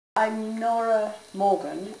I'm Nora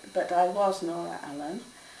Morgan, but I was Nora Allen,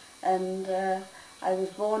 and I was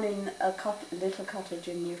born in a little cottage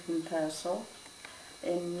in Newton Purcell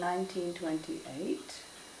in 1928,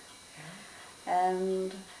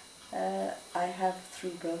 and I have three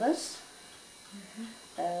brothers,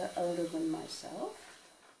 older than myself.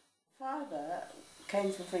 Father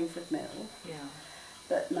came from Fringford Mill,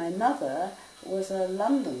 but my mother was a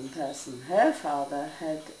London person. Her father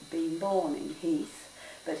had been born in Heath,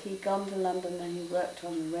 but he'd gone to London and he worked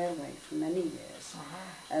on the railway for many years.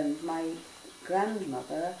 And my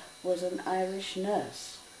grandmother was an Irish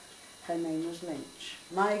nurse. Her name was Lynch.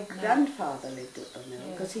 My grandfather lived at the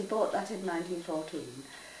mill because he bought that in 1914.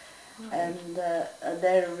 And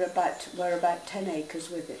there were about 10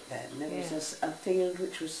 acres with it then. There was a field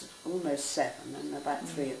which was almost 7 and about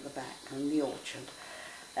 3 at the back and the orchard.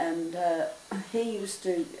 And he used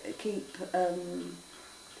to keep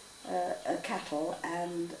cattle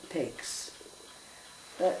and pigs,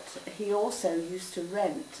 but he also used to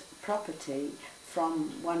rent property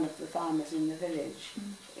from one of the farmers in the village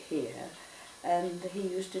here, and he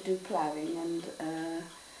used to do ploughing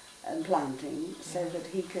and planting so that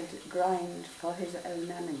he could grind for his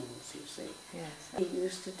own animals, you see. He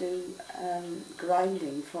used to do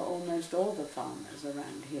grinding for almost all the farmers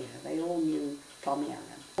around here. They all knew Tommy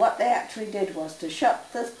Allen. What they actually did was to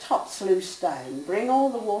shut the top sluice down, bring all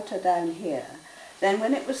the water down here, then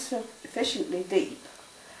when it was sufficiently deep,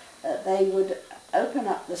 they would open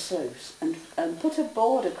up the sluice and put a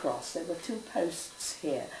board across. There were 2 posts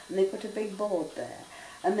here, and they put a big board there.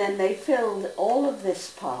 And then they filled all of this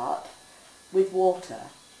part with water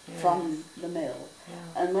from the mill.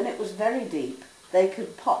 And when it was very deep, they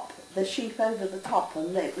could pop the sheep over the top,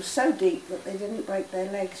 and it was so deep that they didn't break their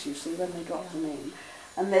legs, you see, when they dropped them in.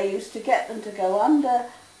 And they used to get them to go under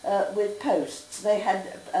with posts. They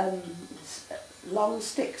had long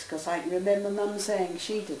sticks, because I can remember Mum saying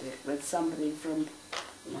she did it with somebody from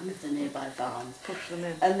one of the nearby farms. Push them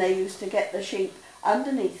in. And they used to get the sheep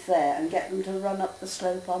underneath there and get them to run up the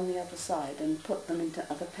slope on the other side and put them into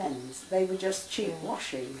other pens. They were just sheep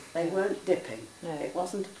washing. They weren't dipping. It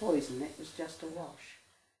wasn't a poison, it was just a wash.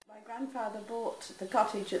 My grandfather bought the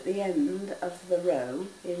cottage at the end of the row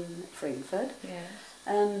in Fringford.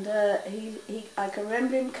 And I can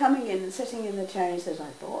remember him coming in and sitting in the chair, and he says, "I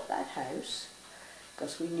bought that house,"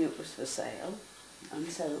 because we knew it was for sale.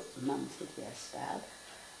 And so Mum said, "Yes, Dad."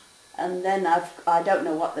 And then I don't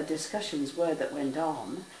know what the discussions were that went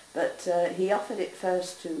on, but he offered it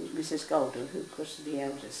first to Mrs. Golder, who was the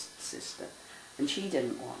eldest sister, and she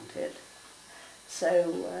didn't want it.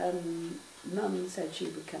 So Mum said she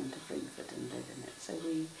would come to Fringford and live in it, so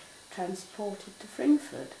we transported to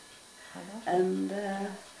Fringford. And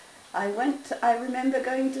I remember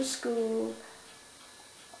going to school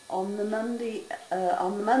on the Monday.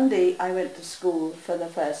 On the Monday I went to school for the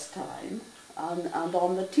first time, and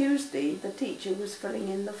on the Tuesday the teacher was filling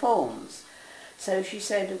in the forms. So she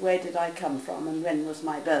said, "Where did I come from and when was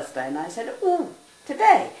my birthday?" And I said, "Oh,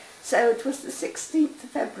 today." So it was the 16th of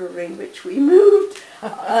February, which we moved.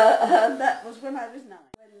 That was when I was 9.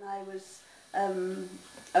 When I was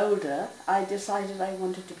older, I decided I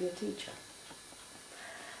wanted to be a teacher.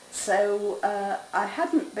 So I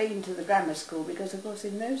hadn't been to the grammar school because, of course,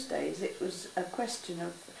 in those days it was a question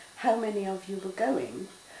of how many of you were going,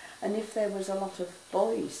 and if there was a lot of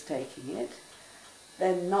boys taking it,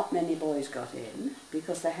 then not many boys got in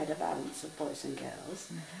because they had a balance of boys and girls.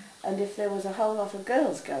 And if there was a whole lot of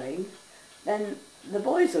girls going, then the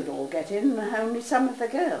boys would all get in and only some of the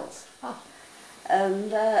girls.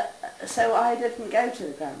 And so I didn't go to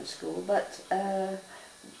the grammar school, but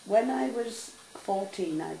when I was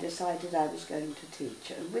 14 I decided I was going to teach,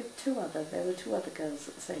 and with there were 2 other girls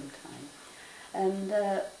at the same time. And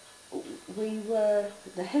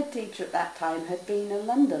the head teacher at that time had been a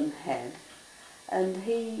London head, and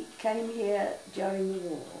he came here during the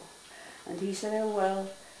war, and he said, "Oh well,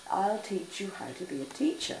 I'll teach you how to be a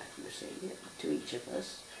teacher," you see, to each of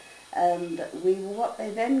us. And we were what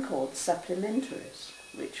they then called supplementaries,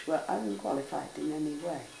 which were unqualified in any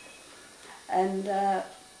way. And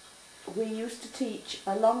we used to teach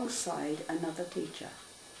alongside another teacher,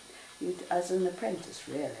 as an apprentice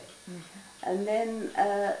really. And then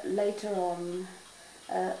later on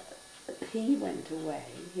he went away,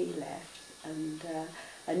 he left, and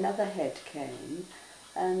another head came,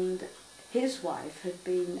 and his wife had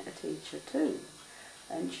been a teacher too.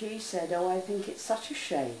 And she said, "Oh, I think it's such a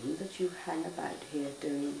shame that you hang about here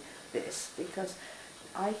doing this, because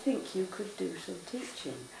I think you could do some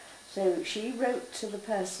teaching." So she wrote to the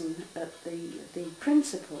person at the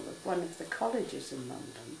principal of one of the colleges in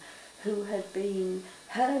London, who had been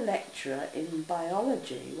her lecturer in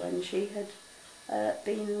biology when she had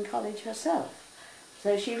been in college herself.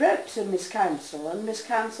 So she wrote to Miss Council, and Miss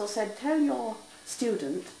Council said, tell your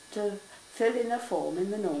student to fill in a form in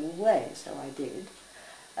the normal way. So I did.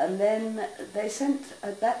 And then they sent,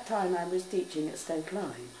 at that time I was teaching at Stoke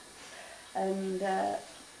Line, and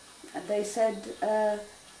they said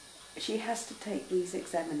she has to take these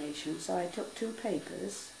examinations. So I took 2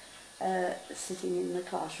 papers, sitting in the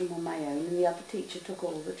classroom on my own, and the other teacher took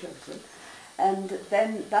all the children. And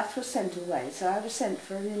then that was sent away, so I was sent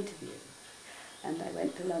for an interview. And I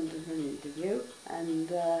went to London for an interview, and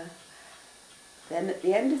then at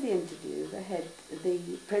the end of the interview, the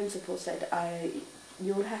principal said,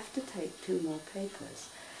 you'll have to take 2 more papers.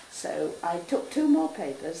 So I took 2 more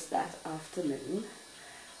papers that afternoon,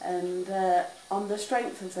 and on the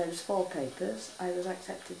strength of those 4 papers, I was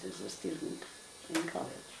accepted as a student in college.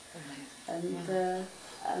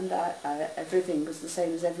 And everything was the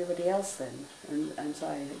same as everybody else then, and so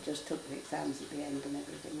I just took the exams at the end and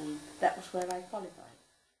everything, and that was where I qualified.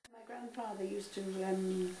 My grandfather used to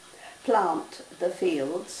plant the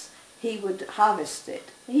fields. He would harvest it.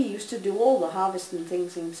 He used to do all the harvesting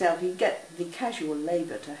things himself. He'd get the casual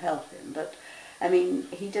labour to help him, but I mean,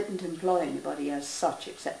 he didn't employ anybody as such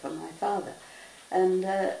except for my father. And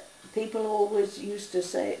people always used to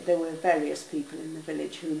say, there were various people in the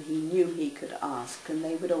village whom he knew he could ask, and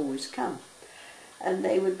they would always come. And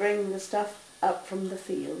they would bring the stuff up from the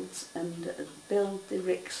fields and build the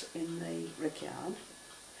ricks in the rickyard.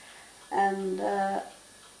 And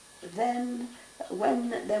then when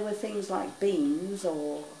there were things like beans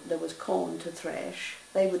or there was corn to thresh,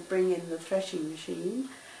 they would bring in the threshing machine,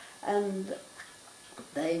 and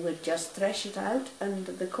they would just thresh it out, and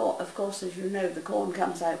the corn, of course, as you know, the corn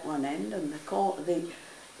comes out one end and the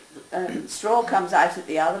straw comes out at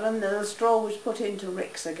the other, and the straw was put into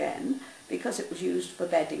ricks again because it was used for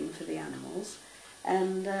bedding for the animals,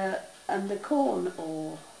 and the corn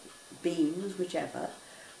or beans, whichever,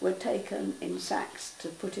 were taken in sacks to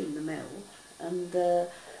put in the mill, and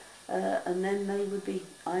then they would be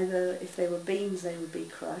either, if they were beans, they would be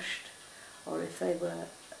crushed, or if it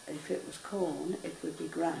was corn, it would be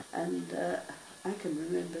ground. And I can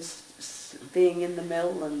remember being in the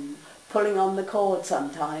mill and pulling on the cord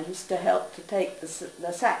sometimes to help to take the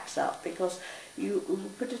sacks up, because you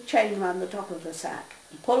put a chain around the top of the sack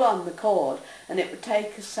and pull on the cord, and it would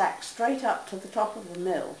take a sack straight up to the top of the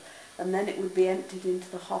mill, and then it would be emptied into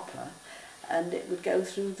the hopper, and it would go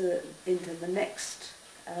through into the next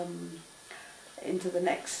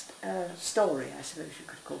story, I suppose you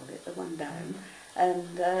could call it, the one down.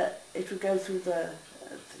 And it would go through the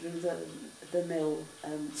mill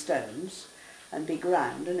stones and be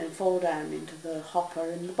ground, and then fall down into the hopper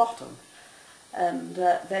in the bottom. And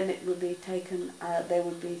then it would be taken, there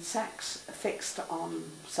would be sacks fixed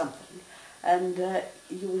on something, and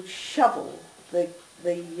you would shovel the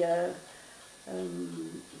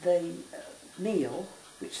meal,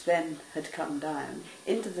 which then had come down,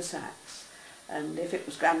 into the sacks. And if it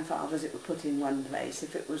was grandfather's, it would put in one place.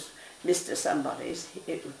 If it was Mr. Somebody's,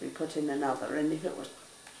 it would be put in another. And if it was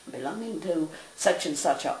belonging to such and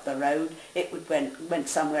such up the road, it would went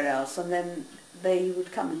somewhere else. And then they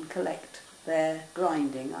would come and collect their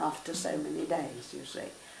grinding after so many days, you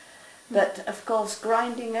see. But of course,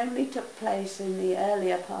 grinding only took place in the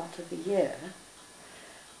earlier part of the year,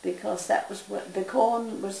 because that was what the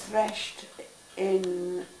corn was threshed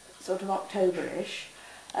in sort of October-ish.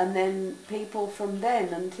 And then people from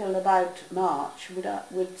then until about March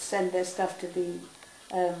would send their stuff to be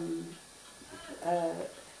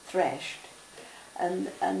threshed, and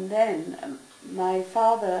then my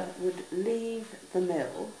father would leave the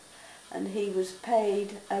mill, and he was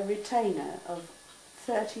paid a retainer of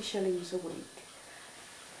 30 shillings a week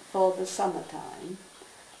for the summertime,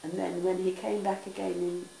 and then when he came back again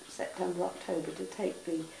in September, October to take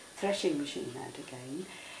the threshing machine out again,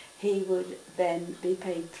 he would then be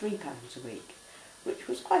paid £3 a week, which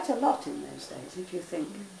was quite a lot in those days, if you think.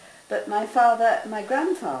 But my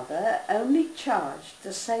grandfather only charged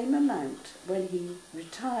the same amount when he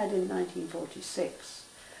retired in 1946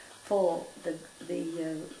 for the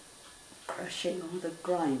crushing or the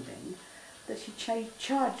grinding that he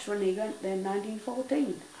charged when he went there in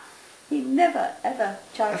 1914. He never ever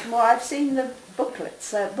charged more. I've seen the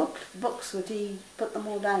booklets, books that he put them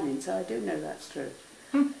all down in, so I do know that's true.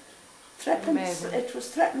 It was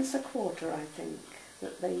threepence a quarter, I think,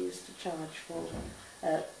 that they used to charge for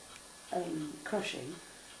crushing,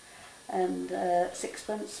 and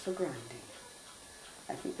 6pence for grinding.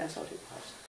 I think that's what it was.